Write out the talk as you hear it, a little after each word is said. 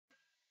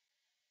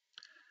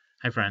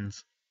Hi,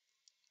 friends.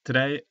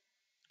 Today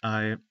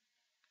I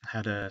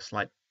had a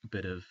slight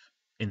bit of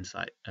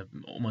insight,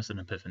 almost an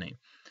epiphany.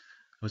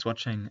 I was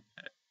watching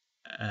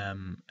a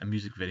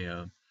music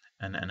video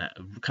and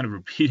kind of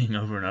repeating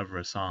over and over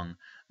a song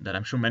that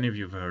I'm sure many of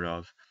you have heard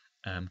of,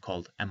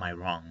 called Am I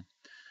Wrong?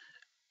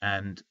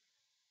 And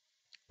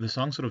the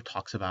song sort of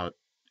talks about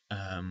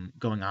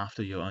going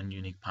after your own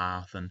unique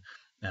path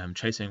and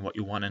chasing what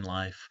you want in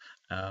life,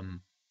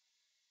 um,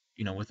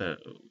 with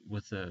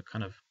a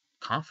kind of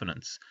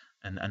confidence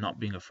and not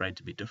being afraid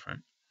to be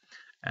different.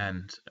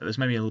 And this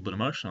made me a little bit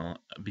emotional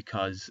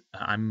because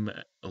I'm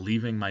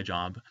leaving my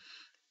job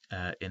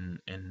in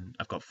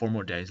I've got 4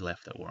 more days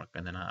left at work,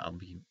 and then I'll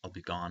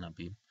be gone. I'll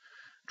be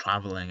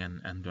traveling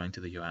and going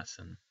to the US,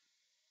 and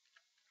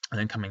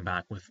then coming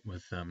back with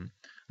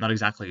not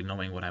exactly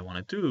knowing what I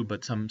want to do,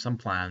 but some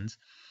plans,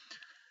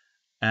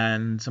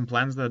 and some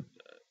plans that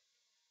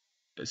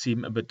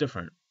seem a bit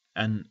different.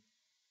 And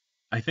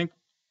I think,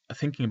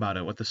 thinking about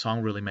it, what the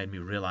song really made me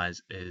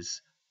realize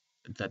is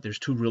that there's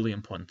two really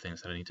important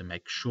things that I need to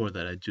make sure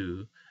that I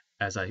do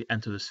as I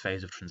enter this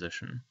phase of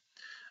transition.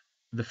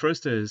 The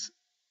first is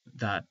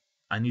that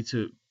I need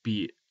to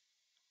be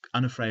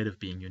unafraid of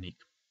being unique.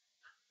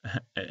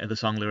 The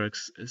song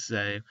lyrics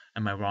say,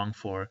 "Am I wrong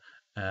for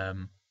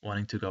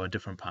wanting to go a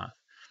different path?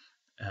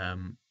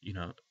 Um, you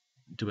know,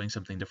 doing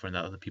something different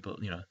that other people,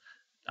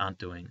 aren't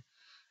doing."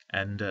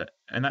 And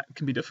that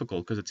can be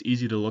difficult because it's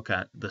easy to look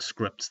at the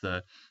scripts,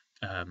 the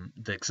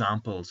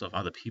examples of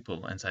other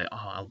people, and say,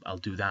 "Oh, I'll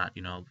do that."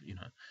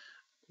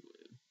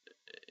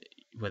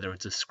 Whether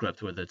it's a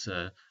script, whether it's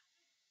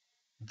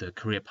the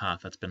career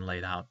path that's been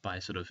laid out by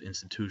sort of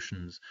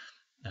institutions,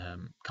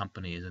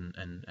 companies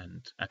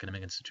and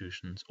academic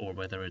institutions, or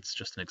whether it's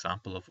just an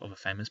example of a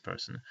famous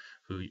person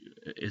who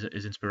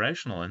is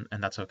inspirational,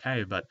 and that's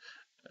okay. But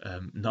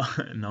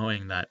not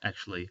knowing that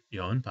actually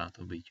your own path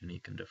will be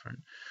unique and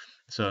different.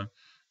 So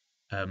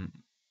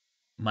um,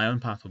 my own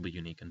path will be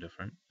unique and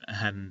different,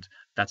 and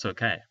that's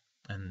okay.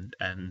 And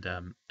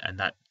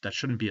that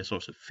shouldn't be a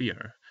source of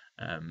fear.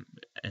 Um,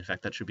 in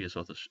fact, that should be a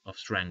source of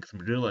strength.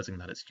 Realizing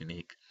that it's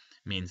unique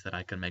means that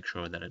I can make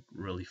sure that it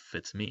really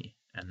fits me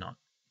and not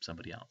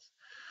somebody else.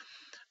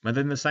 But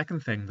then the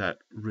second thing that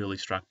really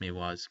struck me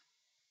was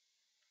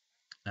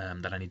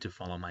that I need to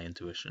follow my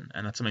intuition,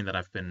 and that's something that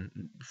I've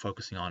been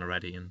focusing on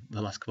already. And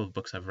the last couple of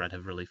books I've read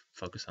have really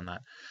focused on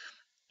that.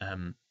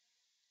 Um,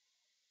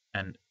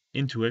 and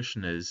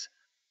intuition is,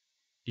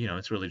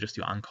 it's really just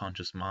your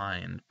unconscious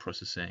mind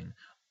processing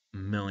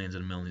millions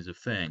and millions of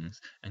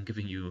things and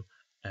giving you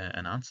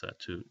an answer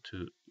to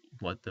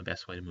what the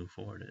best way to move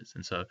forward is.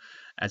 And so,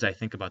 as I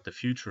think about the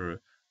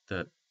future,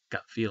 the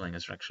gut feeling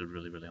is actually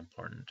really, really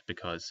important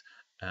because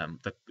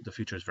the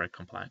future is very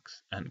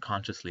complex, and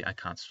consciously I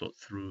can't sort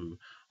through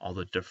all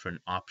the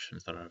different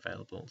options that are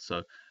available.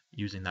 So,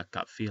 using that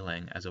gut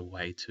feeling as a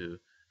way to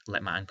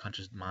let my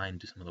unconscious mind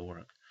do some of the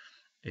work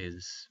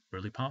is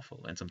really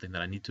powerful, and something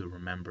that I need to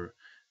remember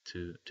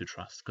to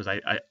trust, because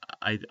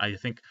I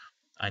think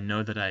I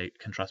know that I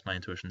can trust my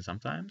intuition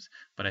sometimes,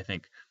 but I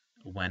think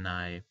when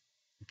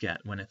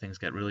things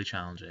get really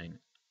challenging,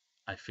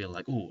 I feel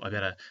like, oh, I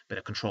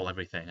better control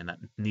everything, and that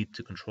need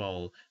to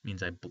control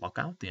means I block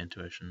out the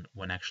intuition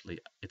when actually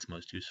it's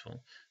most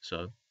useful.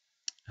 So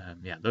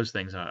yeah, those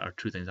things are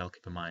two things I'll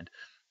keep in mind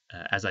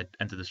as I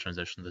enter this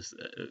transition: this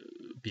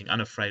being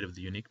unafraid of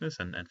the uniqueness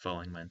and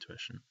following my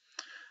intuition.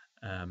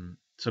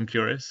 So I'm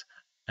curious,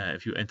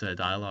 if you enter a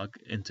dialogue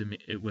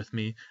with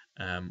me,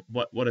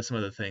 what are some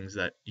of the things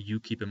that you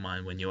keep in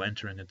mind when you're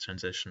entering a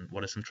transition?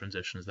 What are some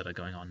transitions that are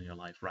going on in your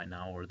life right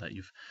now, or that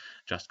you've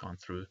just gone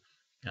through?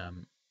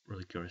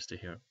 Really curious to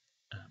hear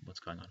what's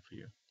going on for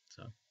you.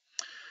 So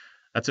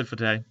that's it for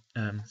today.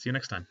 See you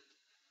next time.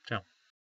 Ciao.